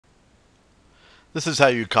This is how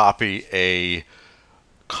you copy a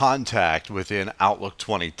contact within Outlook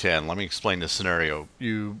 2010. Let me explain the scenario.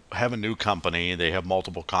 You have a new company, they have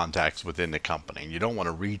multiple contacts within the company. You don't want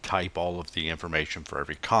to retype all of the information for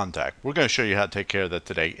every contact. We're going to show you how to take care of that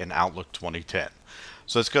today in Outlook 2010.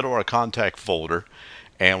 So let's go to our contact folder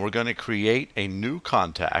and we're going to create a new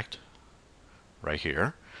contact right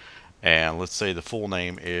here. And let's say the full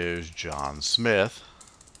name is John Smith.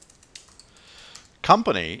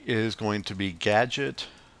 Company is going to be Gadget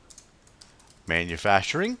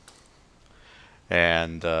Manufacturing.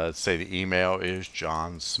 And say the email is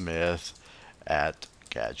johnsmith at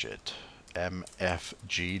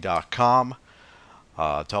gadgetmfg.com.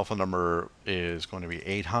 Telephone number is going to be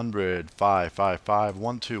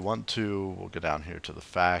 800-555-1212. We'll go down here to the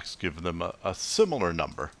fax, give them a similar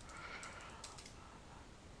number.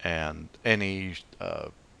 And any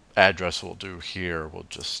address we'll do here, we'll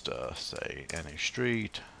just say any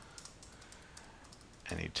street,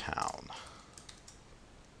 any town.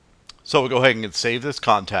 So we'll go ahead and save this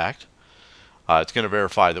contact. It's going to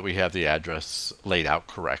verify that we have the address laid out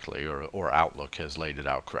correctly, or Outlook has laid it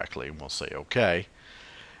out correctly, and we'll say OK.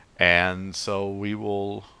 And so we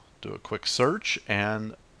will do a quick search,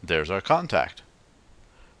 and there's our contact.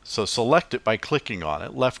 So select it by clicking on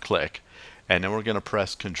it, left click, and then we're going to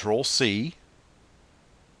press Control C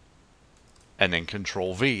and then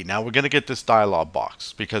Control V. Now we're going to get this dialog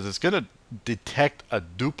box because it's going to detect a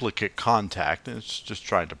duplicate contact, and it's just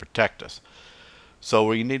trying to protect us. So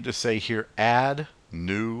we need to say here, add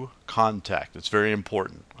new contact. It's very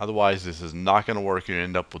important. Otherwise, this is not going to work. You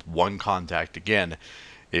end up with one contact again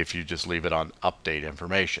if you just leave it on update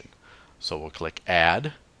information. So we'll click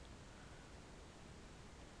add.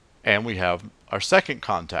 And we have our second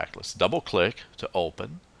contact. Let's double click to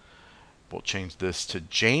open. We'll change this to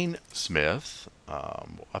Jane Smith.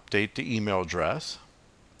 We'll update the email address.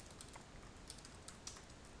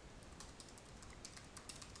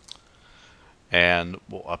 And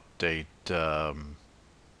we'll update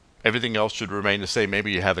everything else should remain the same.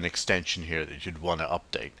 Maybe you have an extension here that you'd want to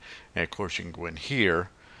update. And of course you can go in here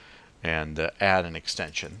and add an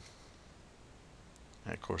extension.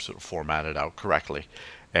 And of course it'll format it out correctly.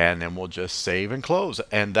 And then we'll just save and close.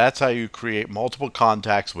 And that's how you create multiple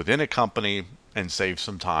contacts within a company and save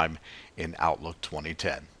some time in Outlook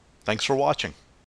 2010. Thanks for watching.